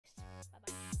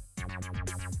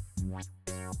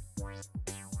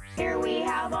Here we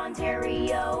have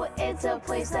Ontario, it's a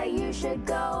place that you should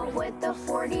go, with the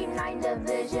 49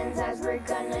 divisions as we're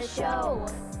gonna show.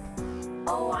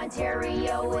 Oh,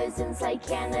 Ontario is inside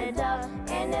Canada,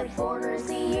 and it borders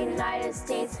the United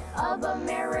States of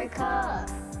America.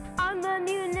 On the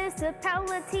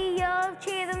municipality of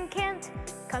Chatham-Kent,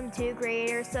 come to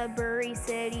Greater Sudbury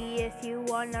City if you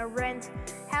wanna rent.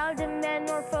 Howden,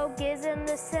 Norfolk is in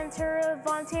the center of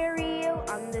Ontario.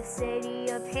 I'm the city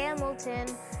of Hamilton,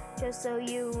 just so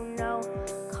you know.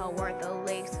 Kawartha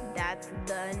Lakes, that's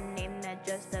the name that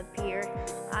just appeared.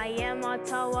 I am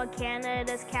Ottawa,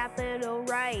 Canada's capital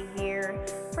right here.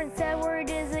 Prince Edward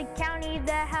is a county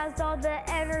that has all the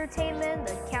entertainment.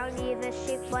 The county that's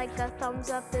shaped like a thumbs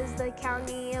up is the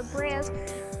county of Brant.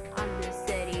 I'm the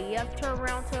city of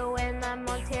Toronto and I'm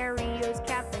Ontario's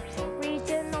capital.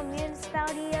 Regional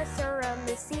municipality, yes sir, I'm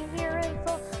the scene here in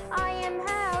full. I am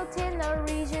Houghton, a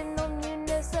regional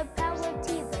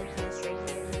municipality. The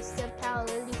district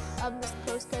municipality of Miss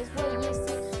Coast is what you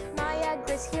see.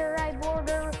 Niagara's here, I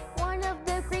border one of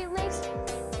the Great Lakes.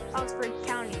 Oxford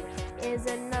County is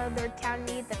another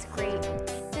county that's great.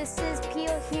 This is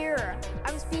Peel here,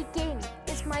 I'm speaking,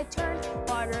 it's my turn.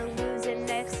 Waterloo's the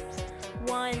next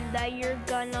one that you're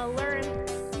gonna learn.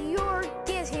 York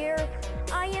is here,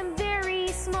 I am very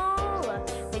small.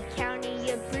 The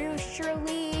county of Bruce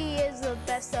surely is the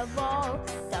best of all.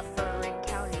 Dufferin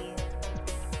County,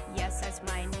 yes that's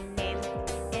my name,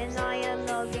 and I am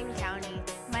Elgin County.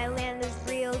 My land is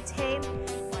real tame,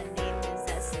 my name is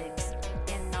Essex,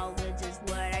 and knowledge is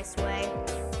what I sway.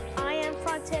 I am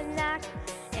Frontenac,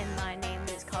 and my name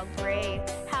is called Gray.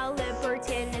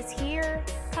 Haliburton is here,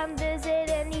 come visit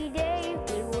any day.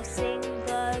 We will sing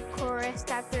the chorus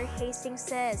after Hastings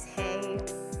says hey.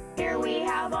 Here we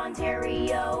have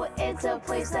Ontario, it's a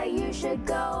place that you should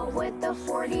go, with the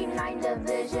 49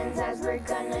 divisions as we're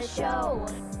gonna show.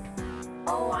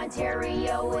 Oh,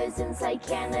 Ontario is inside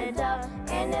Canada,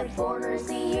 and it borders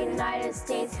the United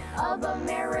States of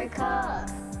America.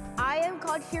 I am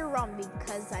called Huron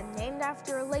because I'm named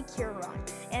after Lake Huron.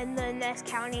 And the next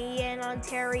county in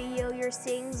Ontario you're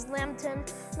seeing's Lambton.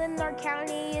 Lanark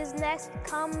County is next,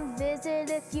 come visit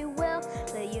if you will.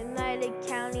 The United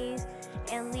Counties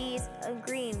and Lees of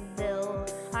Greenville.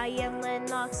 I am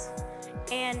Lennox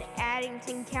and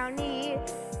Addington County.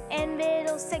 And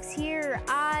Middlesex here,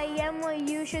 I am what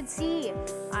you should see.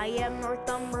 I am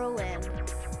Northumberland,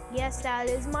 yes that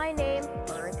is my name.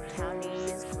 Perth County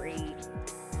is great,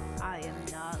 I am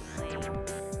not lame.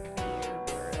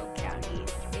 Peterborough County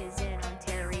is in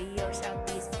Ontario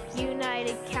Southeast.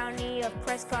 United County of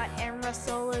Prescott and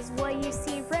Russell is what you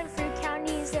see. Renfrew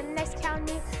County is the next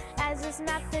county as this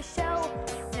map to show.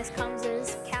 Next comes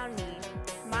this county,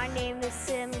 my name is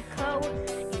Simcoe.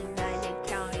 United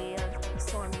County of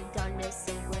Stormy Dundas,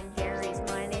 England, Gary's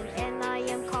my name, and I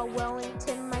am called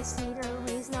Wellington, my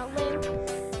scenery's not lame.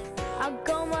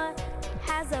 Algoma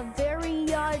has a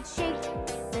very odd shape.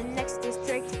 The next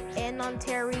district in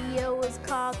Ontario is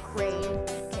called Crane.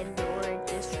 Kendora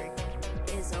District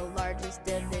is the largest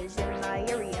division by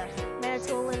area.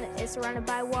 Manitoulin is surrounded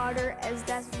by water, as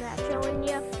that's not showing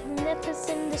you.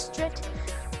 Magnificent District,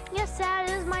 yes that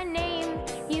is my name.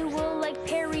 You will like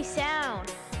Perry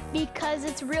Sound because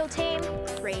it's real tame.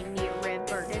 Rainier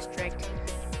River District,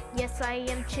 yes I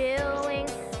am chilling.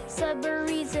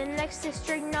 Sudbury's the next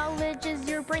district, knowledge is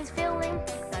your brain's filling.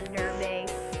 Thunder Bay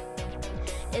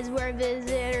is where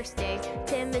visitors stay.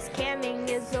 Timiskaming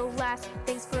is the last.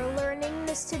 Thanks for learning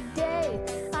this today.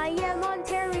 I am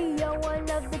Ontario, one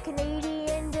of the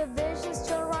Canadian divisions.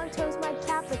 Toronto's my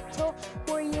capital,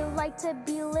 where you like to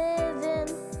be living.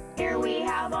 Here we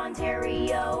have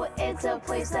Ontario, it's a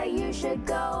place that you should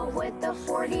go, with the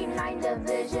 49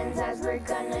 divisions as we're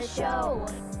gonna show.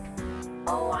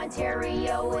 Oh,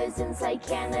 Ontario is inside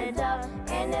Canada,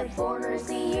 and it borders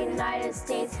the United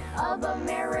States of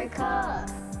America.